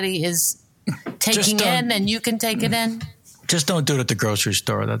somebody is taking in and you can take it in. Just don't do it at the grocery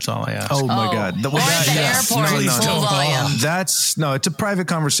store. That's all I ask. Oh my God. Or at the airport, full volume. It's a private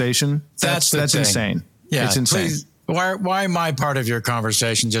conversation. That's insane. Yeah, it's insane. Please, why am I part of your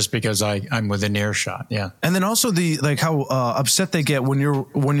conversation just because I'm within earshot? Yeah. And then also how upset they get when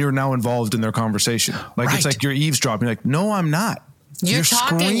you're now involved in their conversation. Like it's like you're eavesdropping. You're like, no, I'm not. You're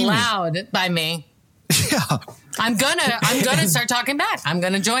talking screaming loud by me. Yeah. I'm gonna start talking back. I'm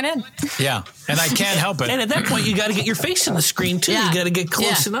gonna join in. Yeah. And I can't help it. And at that point, you got to get your face in the screen too. Yeah. You got to get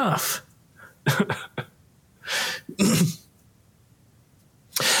close enough.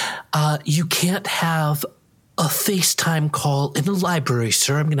 You can't have a FaceTime call in the library,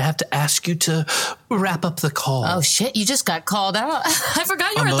 sir. I'm going to have to ask you to wrap up the call. Oh shit! You just got called out. I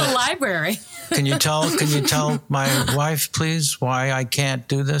forgot you were at the library. Can you tell my wife, please, why I can't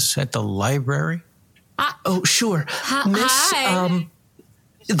do this at the library? Oh, sure. Miss, Hi.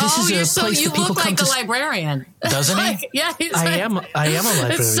 this is a place you that people look come like to. a librarian, Doesn't he? Like, yeah, I am a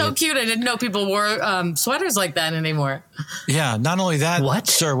librarian. It's so cute. I didn't know people wore sweaters like that anymore. Yeah. Not only that, What?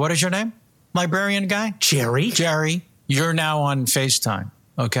 sir? What is your name? Librarian guy? Jerry. Jerry. You're now on FaceTime.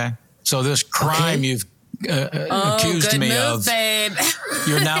 Okay. So this crime you've accused good me move, of, babe.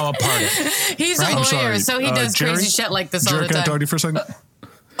 You're now a part of. He's a lawyer, sorry. so he does Jerry? crazy shit like this all Jerry, the can I talk time. to you for a second?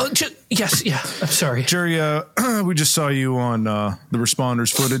 Yes, yeah. I'm sorry. Jerry, we just saw you on the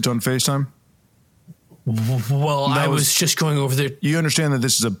responders footage on FaceTime. Well, I was just going over there. You understand that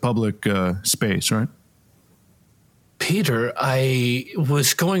this is a public space, right? Peter, I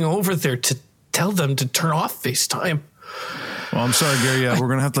was going over there to tell them to turn off FaceTime. Well, I'm sorry, Gary. Yeah, we're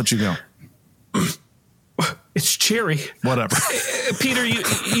going to have to let you go. It's Jerry. Whatever. Peter,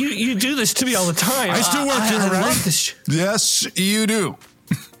 you do this to me all the time. I still work here, I right? love this. Yes, you do.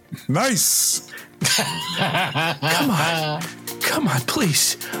 Nice. Come on,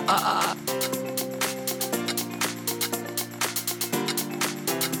 please.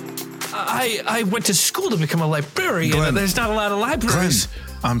 I went to school to become a librarian. Glenn. And there's not a lot of libraries. Glenn,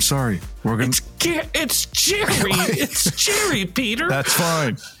 I'm sorry. We're going to... It's Jerry. It's Jerry, Peter. That's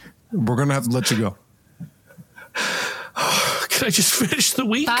fine. We're going to have to let you go. Can I just finish the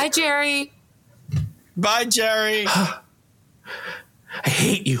week? Bye, Jerry. Bye, Jerry. I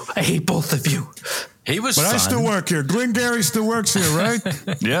hate you. I hate both of you. He was But fun. I still work here. Glenn Gary still works here, right?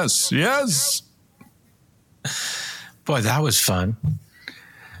 Yes. Boy, that was fun.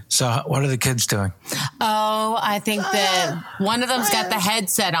 So what are the kids doing? Oh, I think that one of them's got the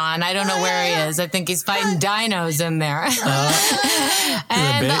headset on. I don't know where he is. I think he's fighting dinos in there.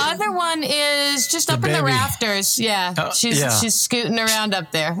 And the other one is just up in the rafters. Yeah, she's scooting around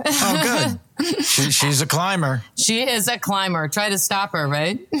up there. Oh, good. She's a climber. She is a climber. Try to stop her,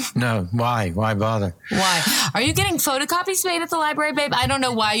 right? No, why? Why bother? Why? Are you getting photocopies made at the library, babe? I don't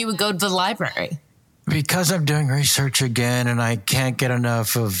know why you would go to the library. Because I'm doing research again, and I can't get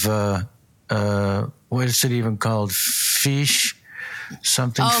enough of what is it even called? Fish?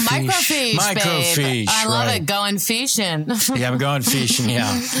 Something. Oh, fish. microfiche, babe. I love right. it. Going fishing. Yeah, I'm going fishing.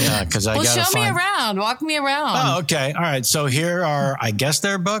 Yeah. Because I got to show find. me around. Walk me around. Oh, okay. All right. So here are, I guess,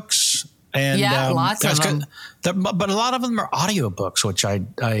 they're books. And, lots of them. But a lot of them are audiobooks, which I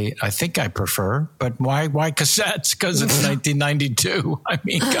think I prefer. But why cassettes? Because it's 1992. I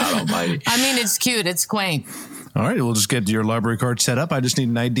mean, God almighty. I mean, it's cute. It's quaint. All right, we'll just get your library card set up. I just need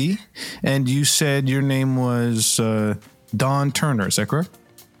an ID. And you said your name was Don Turner. Is that correct?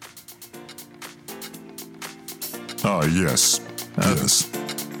 Oh, yes. Yes.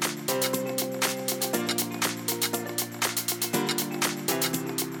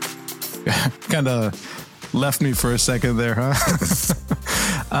 Kind of left me for a second there, huh?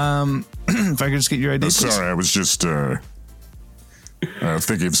 If I could just get your ID. Sorry, I was just thinking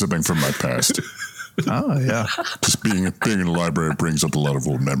of something from my past. Oh, yeah. Just being in the library brings up a lot of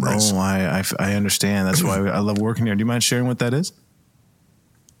old memories. Oh, I understand. That's why I love working here. Do you mind sharing what that is?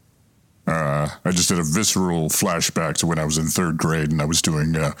 I just had a visceral flashback to when I was in third grade and I was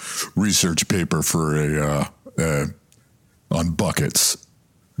doing a research paper for on buckets.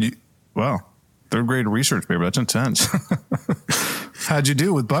 Wow. Third grade research paper. That's intense. How'd you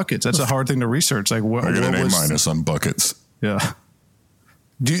do with buckets? That's a hard thing to research. Like what? I got an was, A- on buckets. Yeah.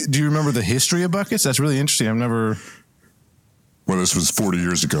 Do you remember the history of buckets? That's really interesting. I've never. Well, this was 40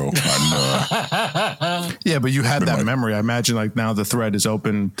 years ago. Yeah, but you had that memory. I imagine like now the thread is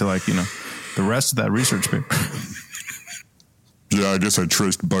open to like, the rest of that research paper. Yeah, I guess I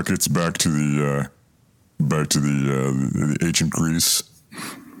traced buckets back to the ancient Greece.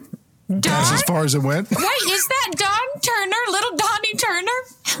 That's as far as it went. Wait, is that Don Turner, little Donnie Turner?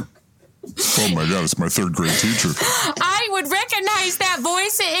 Oh my God, it's my third grade teacher. I would recognize that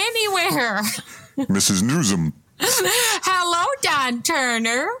voice anywhere. Mrs. Newsom. Hello, Don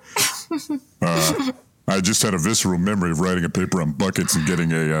Turner. I just had a visceral memory of writing a paper on buckets and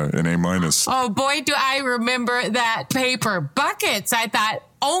getting an A-. Oh, boy, do I remember that paper. Buckets. I thought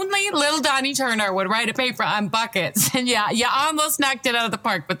only little Donnie Turner would write a paper on buckets. And yeah, you almost knocked it out of the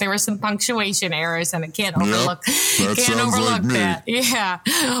park, but there were some punctuation errors, and I can't overlook that.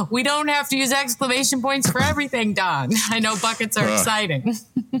 Yeah. We don't have to use exclamation points for everything, Don. I know buckets are exciting.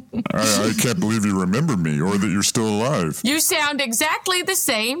 I can't believe you remember me or that you're still alive. You sound exactly the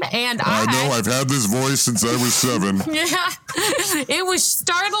same, and I know I've had this voice since I was 7. Yeah, it was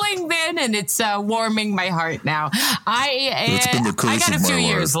startling then, and it's warming my heart now. It's been the curse I got a of few my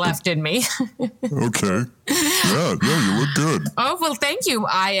years life, left in me. Okay. Yeah, you look good. Oh, well, thank you.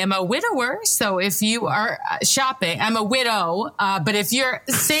 I am a widower, so if you are shopping, I'm a widow, but if you're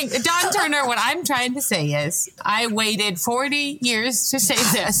saying, Don Turner, what I'm trying to say is I waited 40 years to say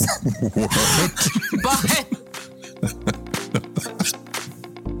this. What?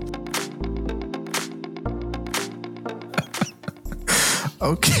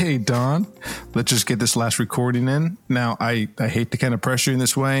 Okay, Don, let's just get this last recording in. Now, I hate to kind of pressure you in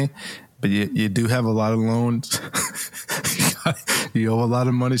this way, but you do have a lot of loans. You owe a lot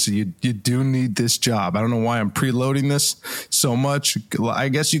of money, so you do need this job. I don't know why I'm preloading this so much. I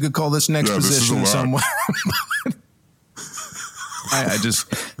guess you could call this next position in some way. I just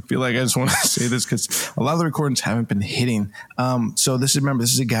feel like I just want to say this because a lot of the recordings haven't been hitting. So this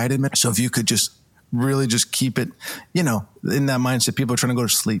is a guided message. So if you could just really just keep it, in that mindset, people are trying to go to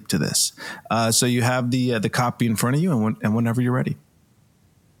sleep to this. So you have the copy in front of you, and whenever you're ready.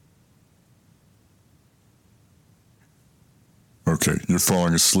 Okay, you're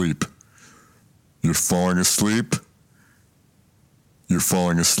falling asleep. You're falling asleep. You're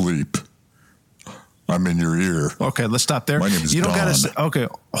falling asleep. I'm in your ear. Okay, let's stop there. My name is You don't Don. gotta say, okay,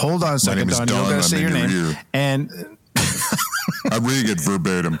 hold on a second, name is Don. You don't Don. gotta say I'm your in name. your ear. And I'm reading it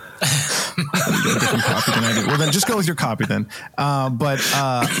verbatim. well, then just go with your copy then.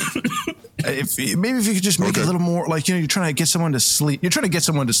 If you could just make it a little more like, you're trying to get someone to sleep. You're trying to get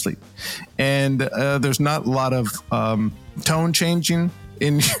someone to sleep. And there's not a lot of tone changing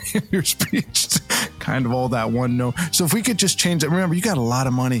in your speech kind of all that one note. So if we could just change that, remember, you got a lot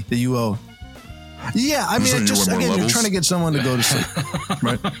of money that you owe. Yeah, I mean, just again, you're trying to get someone to go to sleep,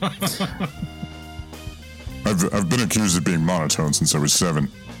 right? I've been accused of being monotone since I was 7.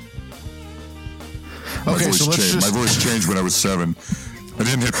 My voice changed when I was 7. I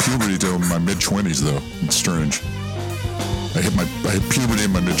didn't hit puberty till my mid-20s, though. It's strange. I hit puberty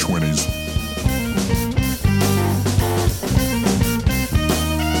in my mid-20s.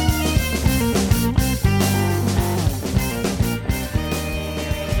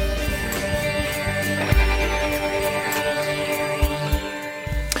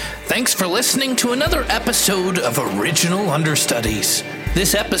 Thanks for listening to another episode of Original Understudies.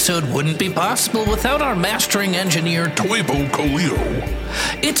 This episode wouldn't be possible without our mastering engineer, Toivo Khalil.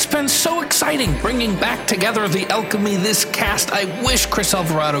 It's been so exciting bringing back together the Alchemy this cast. I wish Chris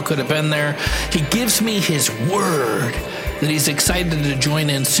Alvarado could have been there. He gives me his word that he's excited to join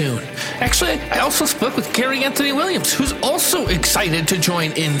in soon. Actually, I also spoke with Gary Anthony Williams, who's also excited to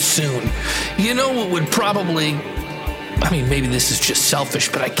join in soon. You know what would probably... I mean, maybe this is just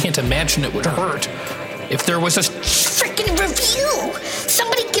selfish, but I can't imagine it would hurt if there was a freaking review.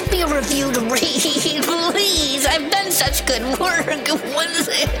 Somebody give me a review to read, please. I've done such good work.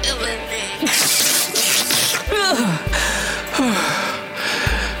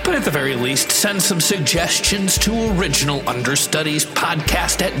 But at the very least, send some suggestions to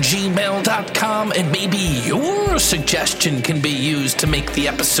originalunderstudiespodcast@gmail.com, and maybe your suggestion can be used to make the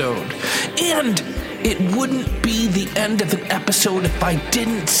episode. And it wouldn't be the end of an episode if I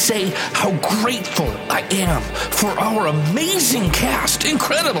didn't say how grateful I am for our amazing cast,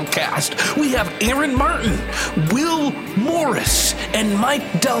 incredible cast. We have Aaron Martin, Will Morris, and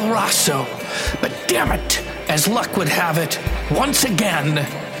Mike Del Rosso. But damn it, as luck would have it, once again,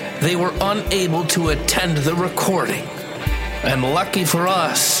 they were unable to attend the recording. And lucky for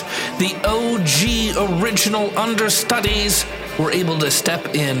us, the OG Original Understudies were able to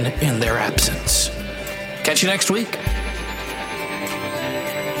step in their absence. Catch you next week.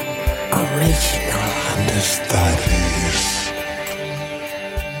 Original Understudies.